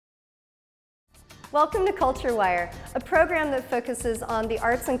Welcome to Culture Wire, a program that focuses on the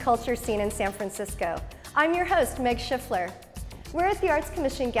arts and culture scene in San Francisco. I'm your host, Meg Schiffler. We're at the Arts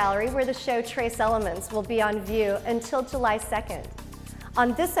Commission Gallery where the show Trace Elements will be on view until July 2nd.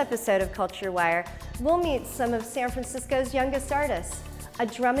 On this episode of Culture Wire, we'll meet some of San Francisco's youngest artists, a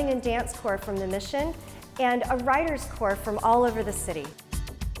drumming and dance corps from the Mission, and a writers' corps from all over the city.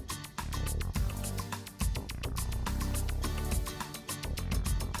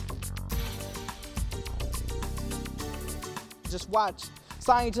 Just watch.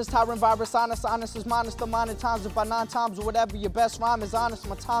 Scientists, tyrant, virus, honest is minus the minor times it by 9 times or whatever. Your best rhyme is honest.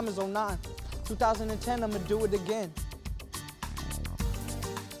 My time is 09. 2010, I'ma do it again.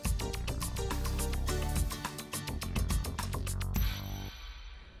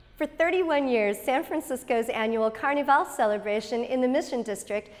 For 31 years, San Francisco's annual Carnival celebration in the Mission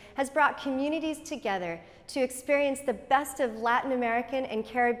District has brought communities together to experience the best of Latin American and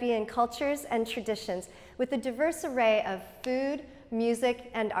Caribbean cultures and traditions with a diverse array of food,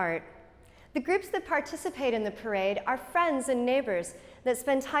 music, and art. The groups that participate in the parade are friends and neighbors that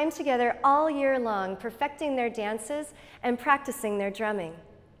spend time together all year long perfecting their dances and practicing their drumming.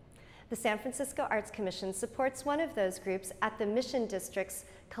 The San Francisco Arts Commission supports one of those groups at the Mission District's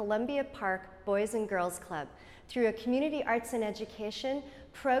Columbia Park Boys and Girls Club through a Community Arts and Education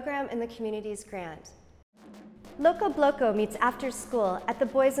program in the community's grant. Loco Bloco meets after school at the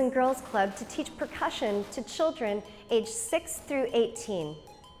Boys and Girls Club to teach percussion to children aged 6 through 18.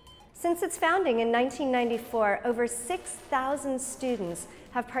 Since its founding in 1994, over 6,000 students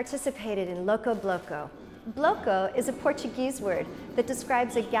have participated in Loco Bloco. Bloco is a Portuguese word that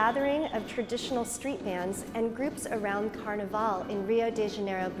describes a gathering of traditional street bands and groups around Carnival in Rio de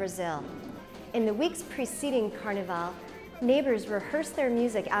Janeiro, Brazil. In the weeks preceding Carnival, neighbors rehearse their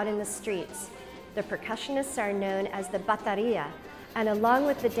music out in the streets. The percussionists are known as the bateria, and along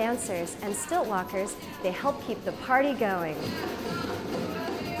with the dancers and stilt walkers, they help keep the party going.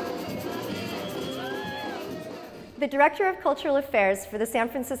 The Director of Cultural Affairs for the San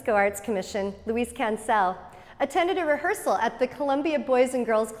Francisco Arts Commission, Luis Cancel, attended a rehearsal at the Columbia Boys and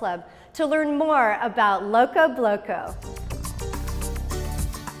Girls Club to learn more about Loco Bloco.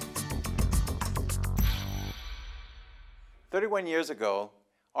 "31 years ago,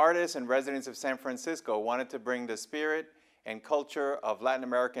 artists and residents of San Francisco wanted to bring the spirit and culture of Latin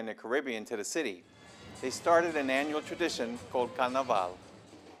America and the Caribbean to the city. They started an annual tradition called Carnival.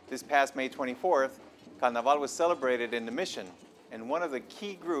 This past May 24th, Carnival was celebrated in the Mission, and one of the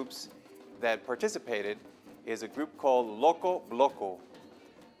key groups that participated is a group called Loco Bloco.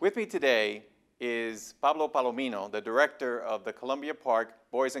 With me today is Pablo Palomino, the director of the Columbia Park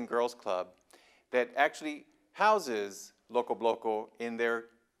Boys and Girls Club that actually houses Loco Bloco in their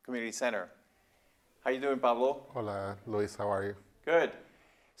community center. How you doing, Pablo? Hola, Luis, how are you? Good.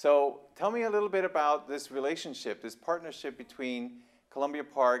 So tell me a little bit about this relationship, this partnership between Columbia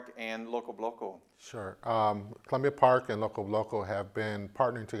Park and Loco Bloco. Sure. Columbia Park and Loco Bloco have been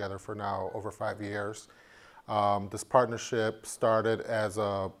partnering together for now over 5 years. This partnership started as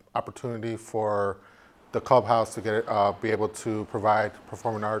an opportunity for the clubhouse to be able to provide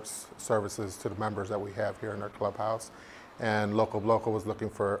performing arts services to the members that we have here in our clubhouse. And Loco Bloco was looking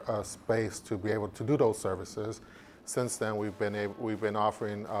for a space to be able to do those services. Since then, we've been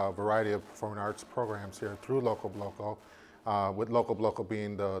offering a variety of performing arts programs here through Loco Bloco, with Loco Bloco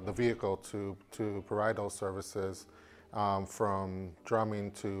being the vehicle to provide those services, from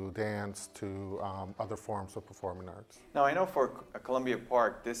drumming to dance to other forms of performing arts. Now, I know for Columbia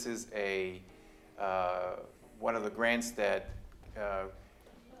Park, this is one of the grants that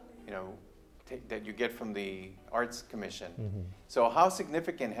that you get from the Arts Commission. Mm-hmm. So how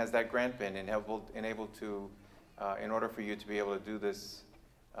significant has that grant been in order for you to be able to do this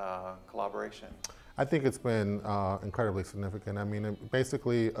collaboration? I think it's been incredibly significant. I mean, it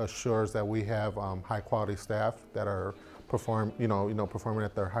basically assures that we have high quality staff that are performing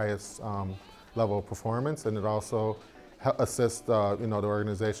at their highest level of performance, and it also assists the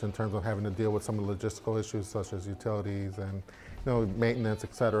organization in terms of having to deal with some of the logistical issues such as utilities and maintenance,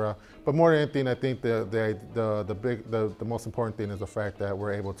 etc. But more than anything, I think the most important thing is the fact that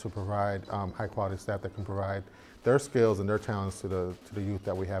we're able to provide high quality staff that can provide their skills and their talents to the youth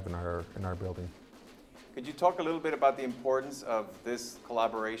that we have in our building. Could you talk a little bit about the importance of this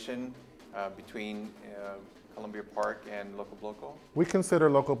collaboration between Columbia Park and Loco Bloco? We consider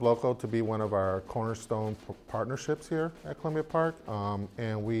Loco Bloco to be one of our cornerstone partnerships here at Columbia Park,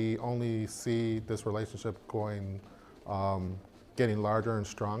 and we only see this relationship getting larger and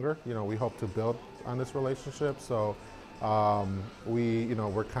stronger. We hope to build on this relationship, so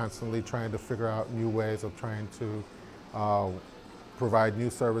we're constantly trying to figure out new ways of trying to provide new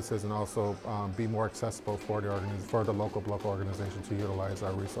services and also be more accessible for the Loco Bloco organization to utilize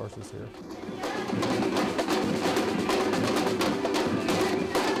our resources here.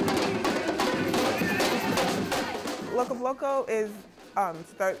 Loco Bloco is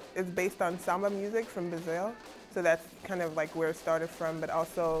based on samba music from Brazil, so that's kind of like where it started from. But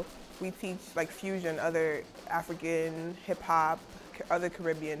also we teach like fusion, other African hip hop, other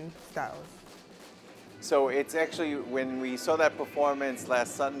Caribbean styles. So it's actually, when we saw that performance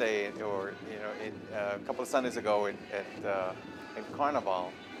last Sunday, or a couple of Sundays ago at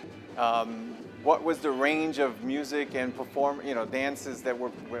Carnival, what was the range of music and dances that were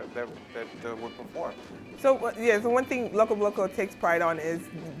performed? So yeah, so one thing Loco Bloco takes pride on is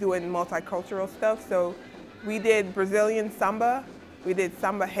doing multicultural stuff. So we did Brazilian samba, we did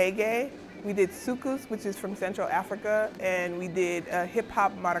samba reggae, we did sucus, which is from Central Africa, and we did hip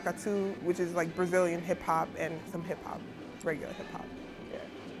hop maracatu, which is like Brazilian hip hop, and some hip hop, regular hip hop. Yeah.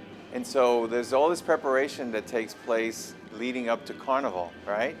 And so there's all this preparation that takes place leading up to Carnival,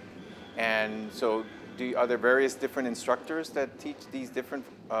 right? And so are there various different instructors that teach these different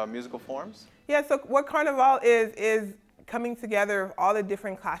musical forms? Yeah, so what Carnival is coming together of all the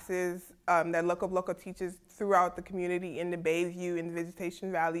different classes that Loco Bloco teaches throughout the community in the Bayview, in the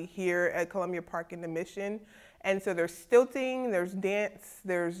Vegetation Valley, here at Columbia Park in the Mission. And so there's stilting, there's dance,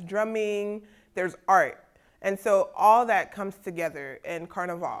 there's drumming, there's art. And so all that comes together in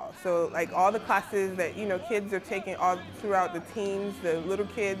Carnival. So like all the classes that kids are taking all throughout the teens, the little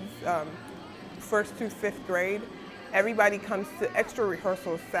kids, 1st through 5th grade, everybody comes to extra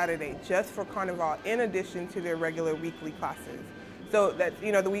rehearsals Saturday just for Carnival, in addition to their regular weekly classes. So that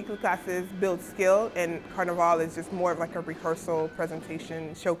the weekly classes build skill, and Carnival is just more of like a rehearsal,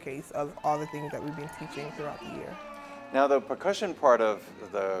 presentation, showcase of all the things that we've been teaching throughout the year. Now the percussion part of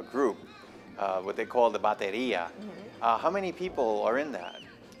the group, what they call the bateria, how many people are in that?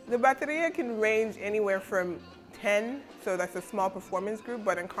 The bateria can range anywhere from 10, so that's a small performance group,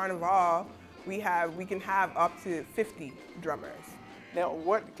 but in Carnival, we can have up to 50 drummers. Now,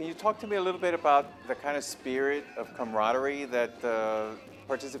 can you talk to me a little bit about the kind of spirit of camaraderie that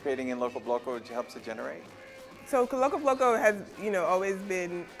participating in Loco Bloco helps to generate? So Loco Bloco has, always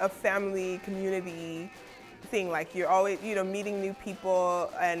been a family, community thing. Like you're always, meeting new people,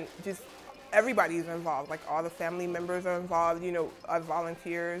 and just everybody's involved. Like all the family members are involved, as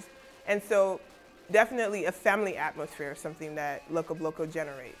volunteers. And so definitely a family atmosphere is something that Loco Bloco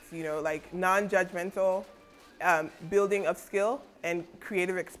generates, like non-judgmental, building of skill and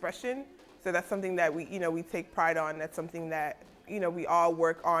creative expression. So that's something that we take pride on. That's something that, we all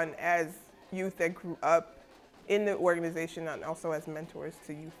work on as youth that grew up in the organization, and also as mentors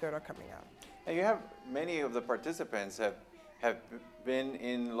to youth that are coming out. And you have many of the participants have been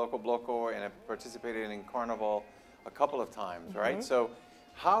in Loco Bloco and have participated in Carnival a couple of times, right? So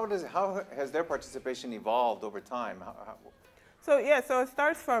how has their participation evolved over time? So it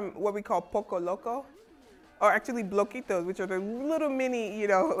starts from what we call Poco Loco, or actually bloquitos, which are the little mini,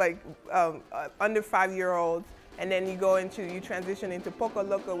 under 5-year-olds. And then you transition into Poco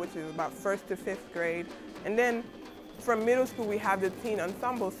Loco, which is about 1st to 5th grade. And then from middle school, we have the teen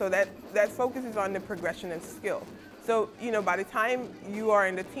ensemble, so that focuses on the progression and skill. So, by the time you are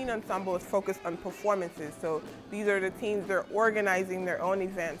in the teen ensemble, it's focused on performances. So these are the teens, they're organizing their own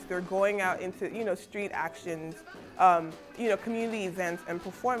events. They're going out into, street actions, community events and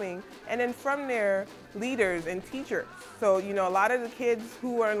performing. And then from there, leaders and teachers. So, a lot of the kids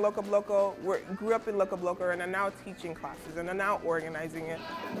who are in Loco Bloco grew up in Loco Bloco and are now teaching classes and are now organizing it.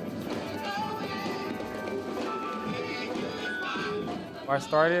 I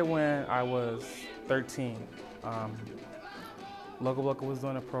started when I was 13. Loco Bloco was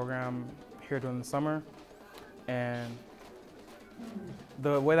doing a program here during the summer, and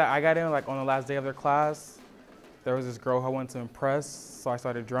the way that I got in, like on the last day of their class, there was this girl who I wanted to impress, so I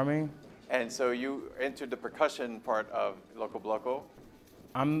started drumming. And so you entered the percussion part of Loco Bloco?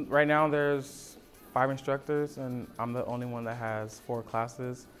 Right now there's 5 instructors, and I'm the only one that has 4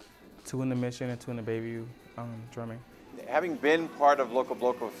 classes, 2 in the Mission and 2 in the Bayview drumming. Having been part of Loco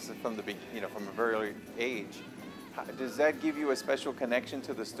Bloco from from a very early age, does that give you a special connection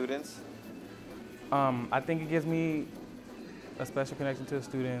to the students? I think it gives me a special connection to the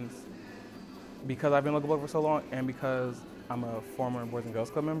students because I've been in Loco Bloco for so long, and because I'm a former Boys and Girls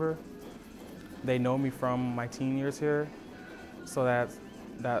Club member. They know me from my teen years here, so that's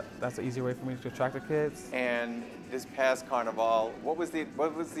an easy way for me to attract the kids. And this past Carnival, what was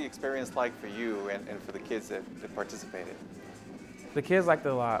the experience like for you and for the kids that participated? The kids liked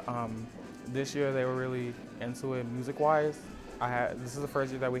it a lot. This year they were really into it music-wise. This is the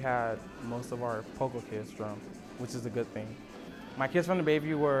first year that we had most of our Poco kids drum, which is a good thing. My kids from the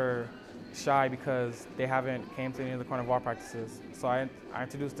Bayview were shy because they haven't came to any of the Carnival practices. So I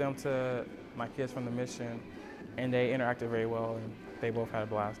introduced them to my kids from the Mission, and they interacted very well, and they both had a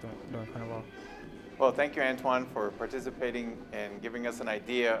blast during Carnival. Well, thank you, Antoine, for participating and giving us an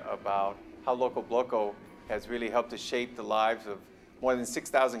idea about how Loco Bloco has really helped to shape the lives of more than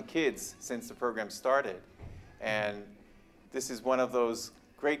 6,000 kids since the program started. And this is one of those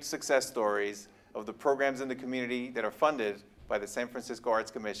great success stories of the programs in the community that are funded by the San Francisco Arts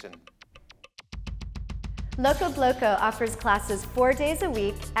Commission. Loco Bloco offers classes 4 days a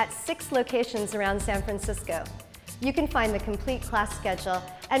week at 6 locations around San Francisco. You can find the complete class schedule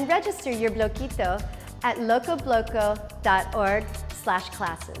and register your bloquito at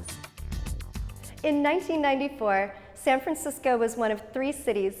locobloco.org/classes. In 1994, San Francisco was one of 3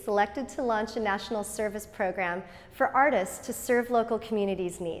 cities selected to launch a national service program for artists to serve local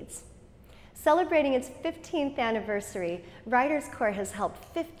communities' needs. Celebrating its 15th anniversary, WritersCorps has helped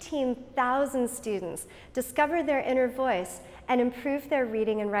 15,000 students discover their inner voice and improve their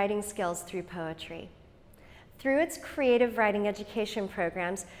reading and writing skills through poetry. Through its creative writing education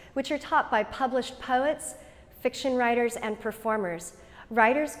programs, which are taught by published poets, fiction writers, and performers,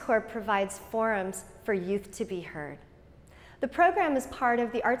 WritersCorps provides forums for youth to be heard. The program is part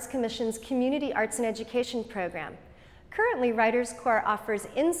of the Arts Commission's Community Arts and Education program. Currently, WritersCorps offers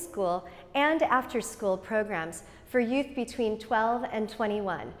in-school and after-school programs for youth between 12 and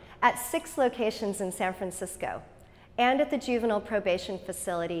 21 at 6 locations in San Francisco and at the Juvenile Probation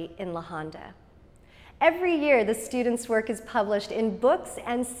Facility in La Honda. Every year, the students' work is published in books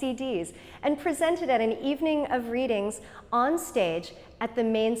and CDs and presented at an evening of readings on stage at the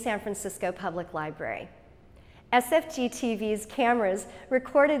main San Francisco Public Library. SFG TV's cameras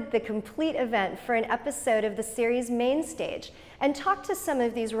recorded the complete event for an episode of the series Main Stage and talked to some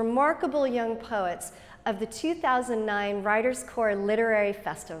of these remarkable young poets of the 2009 WritersCorps Literary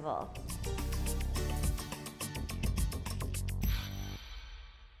Festival.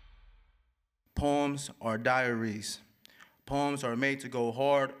 Poems are diaries. Poems are made to go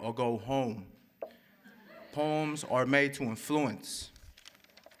hard or go home. Poems are made to influence.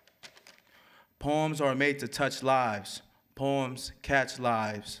 Poems are made to touch lives. Poems catch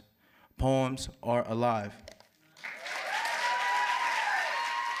lives. Poems are alive.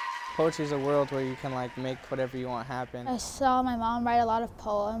 Poetry is a world where you can make whatever you want happen. I saw my mom write a lot of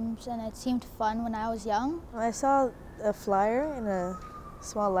poems, and it seemed fun when I was young. I saw a flyer in a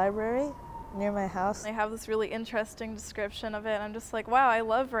small library near my house. They have this really interesting description of it, and I'm just like, wow, I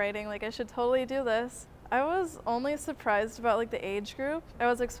love writing. I should totally do this. I was only surprised about the age group. I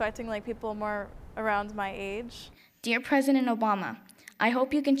was expecting people more around my age. Dear President Obama, I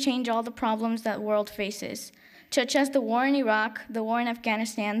hope you can change all the problems that the world faces, such as the war in Iraq, the war in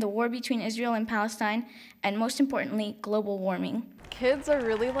Afghanistan, the war between Israel and Palestine, and most importantly, global warming. Kids are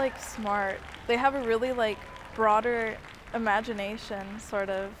really smart. They have a really broader imagination, sort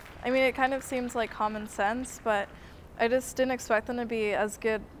of. I mean, it kind of seems like common sense, but I just didn't expect them to be as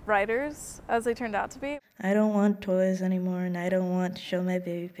good writers as they turned out to be. I don't want toys anymore, and I don't want to show my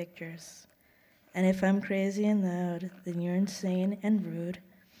baby pictures. And if I'm crazy and loud, then you're insane and rude.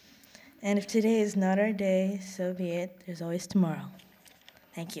 And if today is not our day, so be it. There's always tomorrow.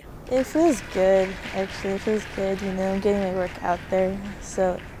 Thank you. It feels good, actually. It feels good, getting my work out there.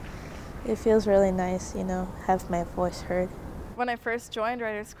 So it feels really nice, have my voice heard. When I first joined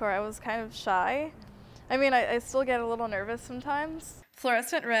WritersCorps, I was kind of shy. I mean, I still get a little nervous sometimes.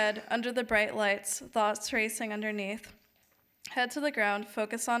 Fluorescent red, under the bright lights, thoughts racing underneath. Head to the ground,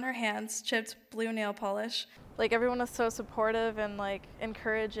 focus on her hands, chipped blue nail polish. Everyone was so supportive and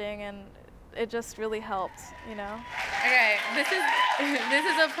encouraging, and it just really helped, Okay, this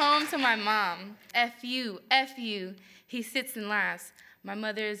is a poem to my mom. F you, he sits and laughs. My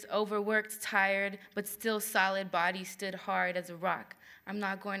mother's overworked, tired, but still solid body stood hard as a rock. I'm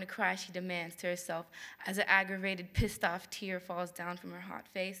not going to cry, she demands to herself, as an aggravated, pissed off tear falls down from her hot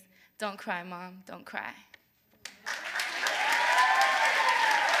face. Don't cry, Mom, don't cry.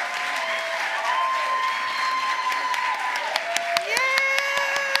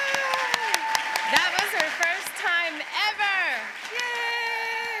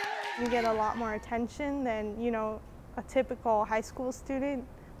 You get a lot more attention than, a typical high school student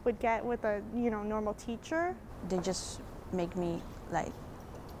would get with a, normal teacher. They just make me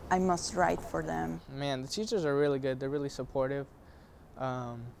I must write for them. Man, the teachers are really good. They're really supportive.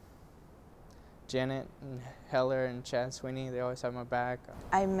 Janet and Heller and Chad Sweeney, they always have my back.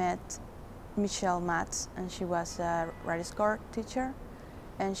 I met Michelle Matz, and she was a WritersCorps teacher,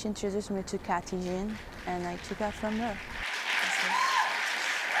 and she introduced me to Kathy Jean, and I took her from there.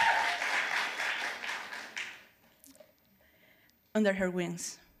 under her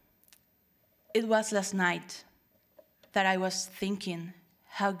wings. It was last night that I was thinking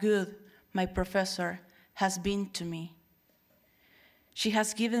how good my professor has been to me. She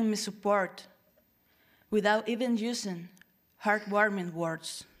has given me support without even using heartwarming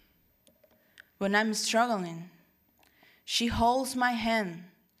words. When I'm struggling, she holds my hand,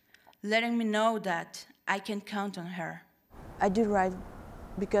 letting me know that I can count on her. I do write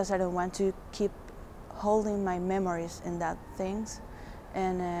because I don't want to keep holding my memories in that things,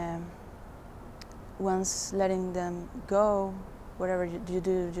 and once letting them go, whatever you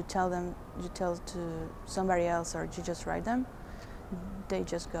do, you tell to somebody else, or you just write them, they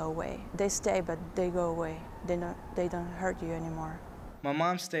just go away. They stay, but they go away. They don't hurt you anymore. My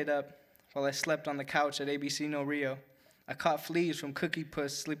mom stayed up while I slept on the couch at ABC No Rio. I caught fleas from Cookie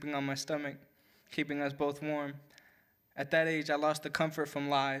Puss sleeping on my stomach, keeping us both warm. At that age, I lost the comfort from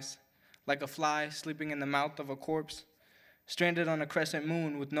lies, like a fly sleeping in the mouth of a corpse, stranded on a crescent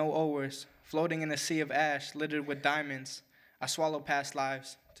moon with no oars, floating in a sea of ash littered with diamonds. I swallow past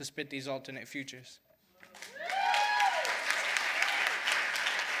lives to spit these alternate futures.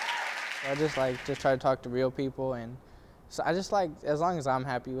 I just try to talk to real people, and so I just as long as I'm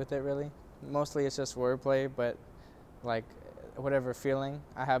happy with it, really. Mostly it's just wordplay, but whatever feeling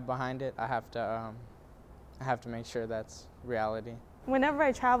I have behind it, I have to make sure that's reality. Whenever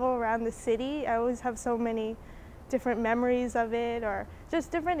I travel around the city, I always have so many different memories of it, or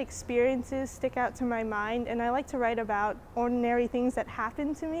just different experiences stick out to my mind, and I like to write about ordinary things that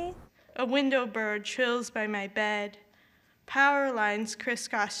happen to me. A window bird trills by my bed. Power lines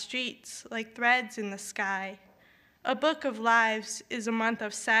crisscross streets like threads in the sky. A book of lives is a month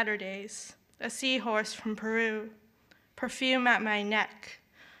of Saturdays. A seahorse from Peru. Perfume at my neck.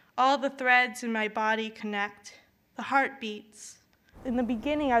 All the threads in my body connect. The heart beats. In the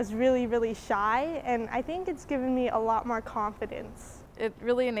beginning, I was really, really shy, and I think it's given me a lot more confidence. It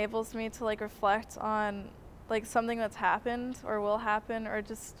really enables me to reflect on something that's happened or will happen, or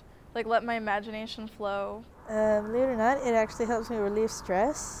just let my imagination flow. Believe it or not, it actually helps me relieve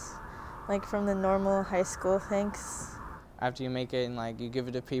stress, from the normal high school things. After you make it and you give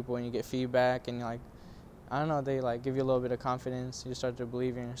it to people and you get feedback and I don't know, they give you a little bit of confidence. You start to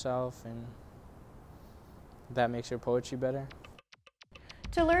believe in yourself, and that makes your poetry better.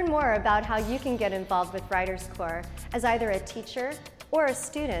 To learn more about how you can get involved with WritersCorps as either a teacher or a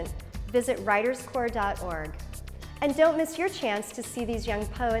student, visit WritersCorps.org. And don't miss your chance to see these young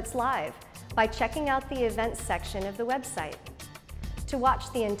poets live by checking out the events section of the website. To watch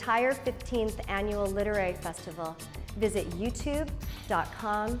the entire 15th Annual Literary Festival, visit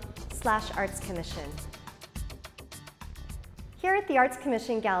youtube.com/artscommission. Here at the Arts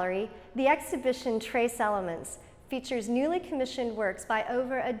Commission Gallery, the exhibition Trace Elements features newly commissioned works by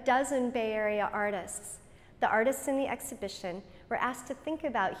over a dozen Bay Area artists. The artists in the exhibition were asked to think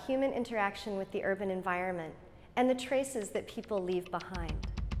about human interaction with the urban environment and the traces that people leave behind.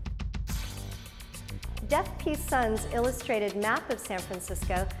 Deaf Peace Sun's illustrated map of San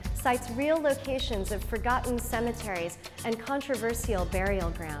Francisco cites real locations of forgotten cemeteries and controversial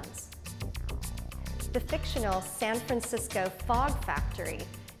burial grounds. The fictional San Francisco Fog Factory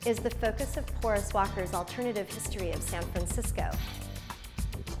is the focus of Horace Walker's alternative history of San Francisco.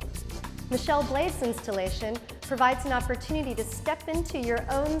 Michelle Blade's installation provides an opportunity to step into your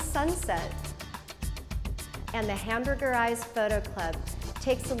own sunset. And the Hamburger Eyes Photo Club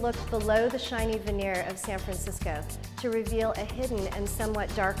takes a look below the shiny veneer of San Francisco to reveal a hidden and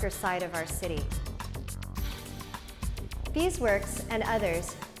somewhat darker side of our city. These works and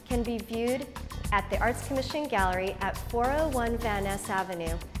others can be viewed at the Arts Commission Gallery at 401 Van Ness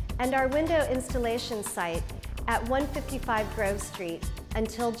Avenue and our window installation site at 155 Grove Street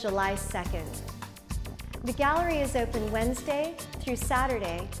until July 2nd. The gallery is open Wednesday through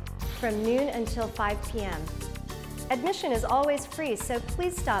Saturday from noon until 5 p.m. Admission is always free, so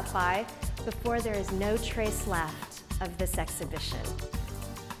please stop by before there is no trace left of this exhibition.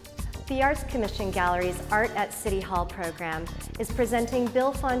 The Arts Commission Gallery's Art at City Hall program is presenting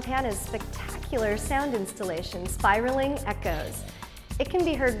Bill Fontana's spectacular sound installation, Spiraling Echoes. It can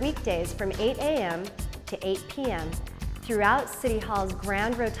be heard weekdays from 8 a.m. to 8 p.m. throughout City Hall's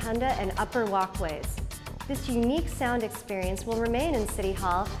Grand Rotunda and upper walkways. This unique sound experience will remain in City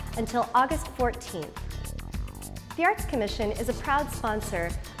Hall until August 14th. The Arts Commission is a proud sponsor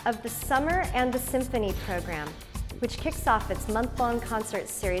of the Summer and the Symphony program, which kicks off its month-long concert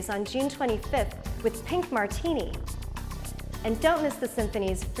series on June 25th with Pink Martini. And don't miss the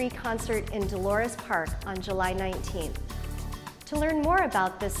Symphony's free concert in Dolores Park on July 19th. To learn more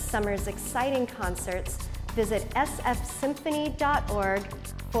about this summer's exciting concerts, visit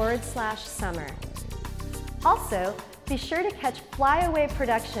sfsymphony.org/summer. Also, be sure to catch Flyaway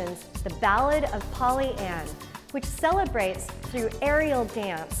Productions' The Ballad of Polly Ann, which celebrates through aerial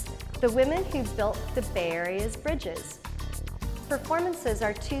dance the women who built the Bay Area's bridges. Performances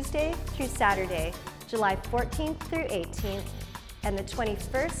are Tuesday through Saturday, July 14th through 18th, and the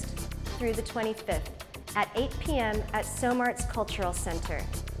 21st through the 25th at 8 p.m. at Somart's Cultural Center.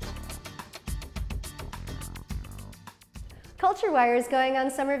 Culture Wire is going on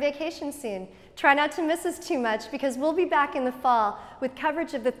summer vacation soon. Try not to miss us too much because we'll be back in the fall with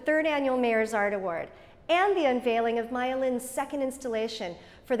coverage of the 3rd Annual Mayor's Art Award and the unveiling of Maya Lin's second installation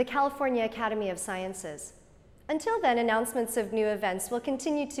for the California Academy of Sciences. Until then, announcements of new events will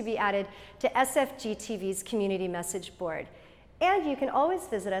continue to be added to SFG TV's community message board. And you can always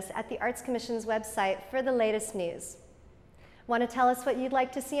visit us at the Arts Commission's website for the latest news. Want to tell us what you'd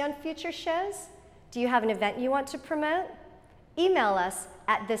like to see on future shows? Do you have an event you want to promote? Email us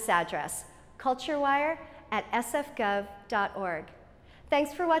at this address, culturewire@sfgov.org.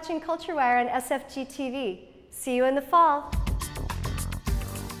 Thanks for watching Culture Wire on SFG TV. See you in the fall.